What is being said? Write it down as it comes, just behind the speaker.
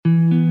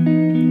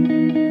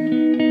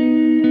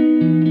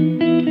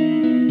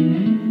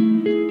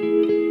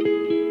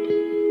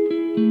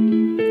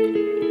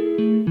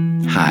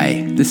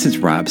This is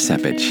Rob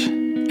Sepich,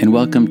 and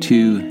welcome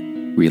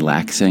to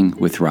Relaxing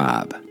with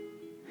Rob.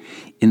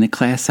 In the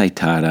class I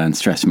taught on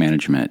stress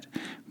management,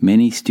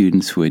 many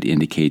students would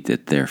indicate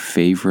that their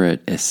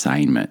favorite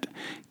assignment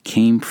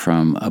came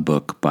from a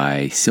book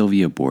by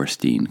Sylvia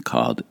Boorstein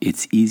called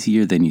It's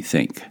Easier Than You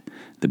Think,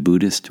 The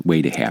Buddhist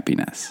Way to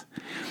Happiness.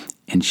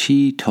 And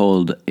she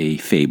told a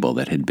fable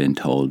that had been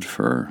told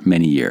for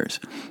many years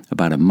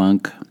about a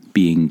monk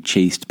being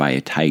chased by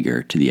a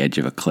tiger to the edge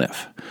of a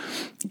cliff.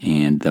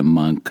 And the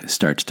monk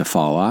starts to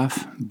fall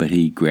off, but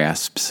he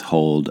grasps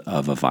hold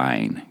of a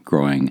vine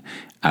growing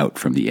out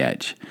from the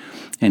edge.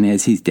 And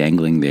as he's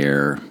dangling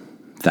there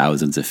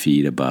thousands of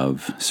feet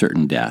above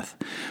certain death,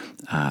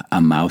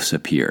 a mouse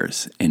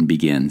appears and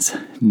begins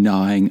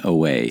gnawing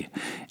away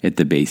at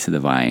the base of the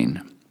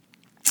vine.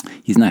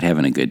 He's not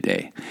having a good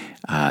day.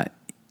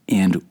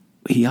 And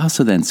he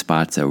also then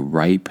spots a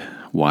ripe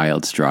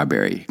wild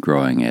strawberry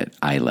growing at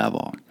eye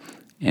level.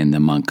 And the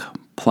monk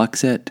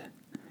plucks it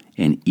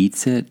and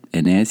eats it.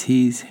 And as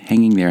he's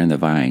hanging there on the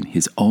vine,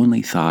 his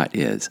only thought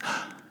is,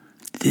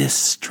 this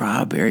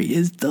strawberry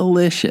is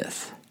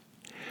delicious.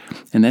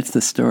 And that's the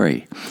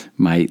story.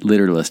 My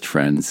literalist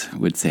friends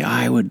would say,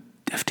 I would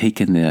have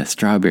taken the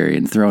strawberry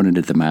and thrown it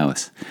at the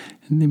mouse.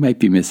 And they might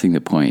be missing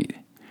the point.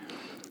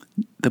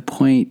 The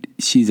point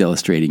she's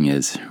illustrating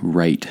is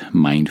right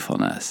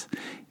mindfulness.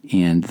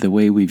 And the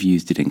way we've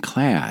used it in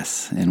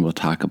class, and we'll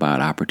talk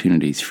about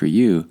opportunities for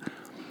you,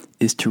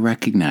 is to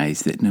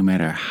recognize that no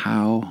matter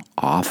how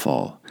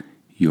awful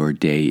your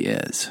day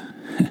is,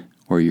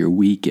 or your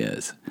week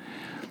is,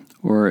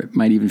 or it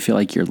might even feel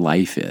like your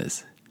life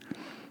is,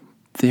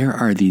 there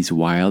are these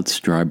wild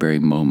strawberry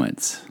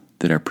moments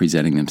that are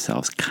presenting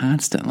themselves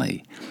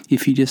constantly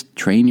if you just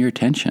train your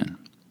attention.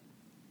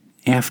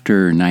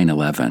 After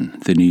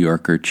 9/11, The New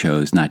Yorker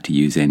chose not to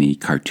use any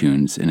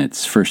cartoons in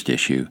its first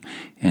issue,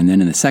 and then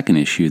in the second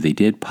issue they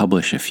did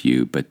publish a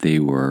few, but they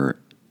were,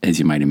 as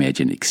you might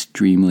imagine,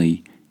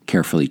 extremely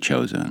carefully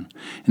chosen.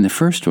 And the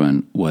first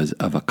one was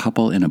of a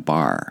couple in a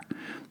bar,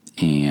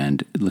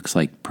 and it looks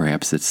like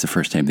perhaps it's the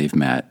first time they've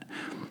met,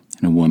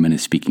 and a woman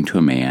is speaking to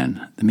a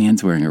man. The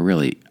man's wearing a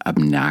really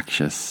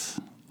obnoxious,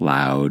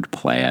 loud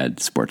plaid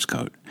sports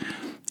coat,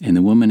 and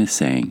the woman is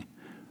saying,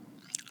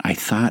 I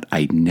thought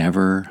I'd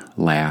never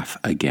laugh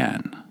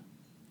again.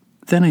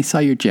 Then I saw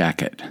your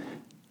jacket.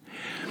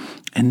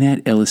 And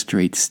that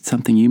illustrates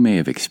something you may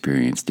have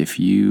experienced if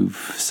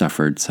you've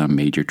suffered some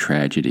major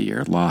tragedy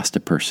or lost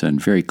a person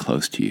very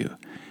close to you.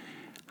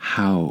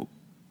 How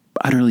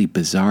utterly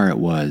bizarre it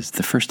was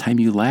the first time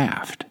you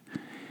laughed.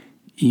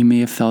 You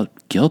may have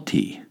felt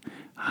guilty.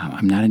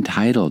 I'm not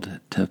entitled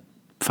to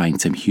find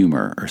some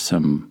humor or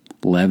some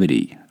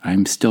levity.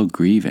 I'm still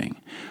grieving.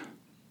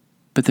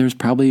 But there's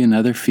probably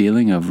another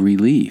feeling of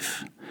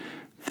relief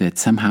that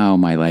somehow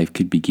my life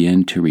could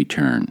begin to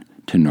return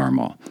to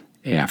normal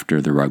after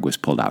the rug was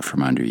pulled out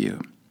from under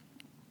you.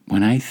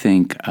 When I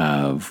think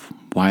of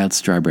wild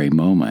strawberry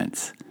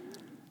moments,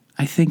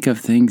 I think of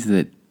things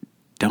that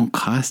don't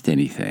cost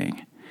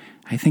anything.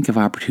 I think of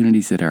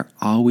opportunities that are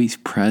always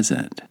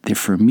present. They're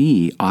for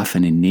me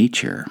often in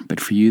nature,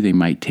 but for you they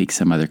might take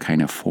some other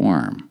kind of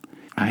form.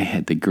 I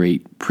had the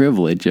great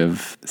privilege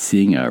of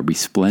seeing a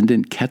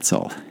resplendent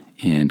quetzal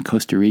in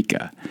Costa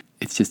Rica.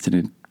 It's just an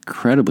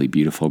incredibly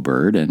beautiful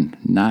bird and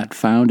not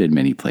found in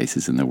many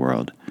places in the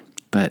world.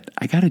 But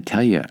I got to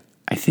tell you,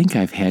 I think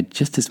I've had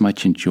just as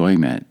much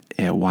enjoyment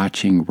at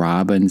watching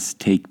robins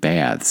take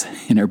baths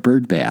in a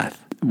bird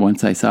bath.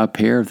 Once I saw a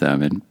pair of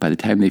them, and by the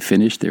time they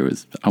finished, there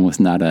was almost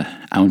not an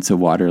ounce of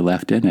water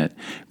left in it.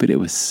 But it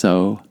was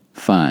so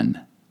fun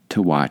to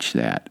watch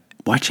that.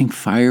 Watching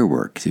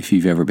fireworks, if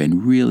you've ever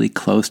been really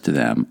close to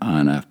them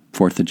on a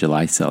 4th of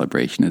July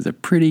celebration, is a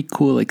pretty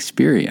cool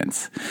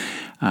experience.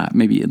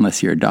 Maybe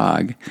unless you're a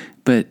dog.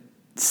 But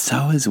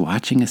so is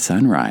watching a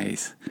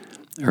sunrise,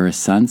 or a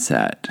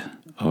sunset,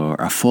 or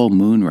a full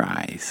moon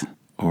rise,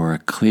 or a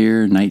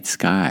clear night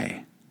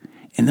sky.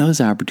 And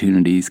those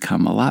opportunities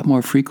come a lot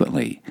more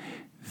frequently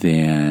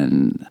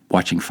than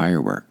watching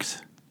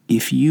fireworks.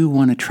 If you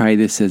want to try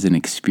this as an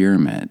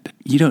experiment,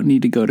 you don't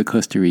need to go to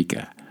Costa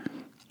Rica.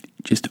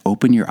 Just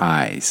open your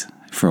eyes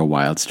for a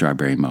wild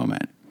strawberry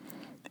moment.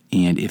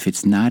 And if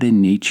it's not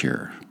in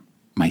nature,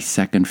 my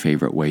second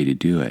favorite way to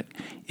do it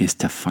is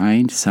to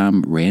find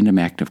some random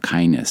act of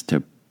kindness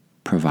to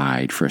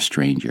provide for a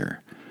stranger.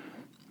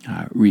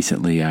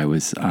 Recently, I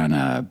was on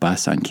a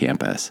bus on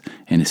campus,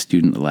 and a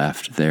student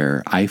left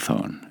their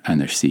iPhone on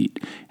their seat,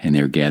 and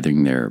they were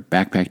gathering their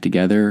backpack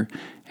together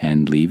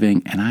and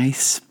leaving, and I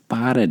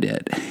spotted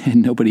it,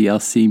 and nobody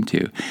else seemed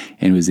to,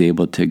 and was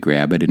able to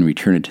grab it and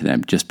return it to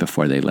them just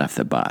before they left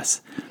the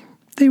bus.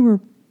 They were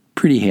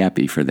pretty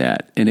happy for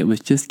that, and it was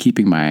just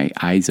keeping my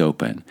eyes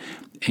open,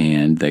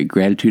 and the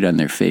gratitude on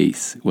their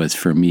face was,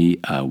 for me,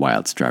 a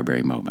wild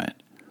strawberry moment.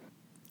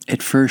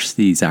 At first,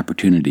 these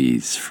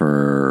opportunities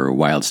for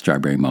wild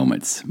strawberry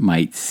moments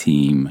might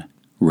seem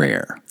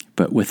rare,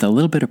 But with a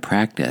little bit of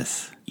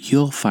practice,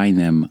 you'll find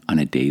them on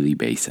a daily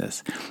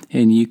basis.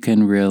 And you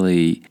can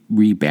really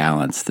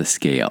rebalance the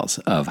scales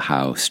of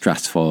how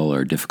stressful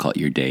or difficult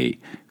your day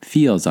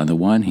feels on the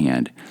one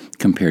hand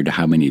compared to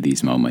how many of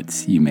these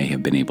moments you may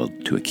have been able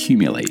to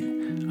accumulate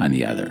on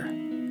the other.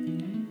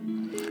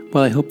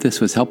 Well, I hope this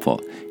was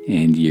helpful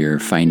and you're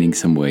finding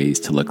some ways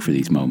to look for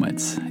these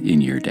moments in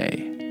your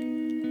day.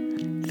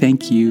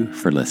 Thank you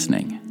for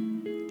listening.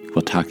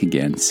 We'll talk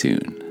again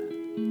soon.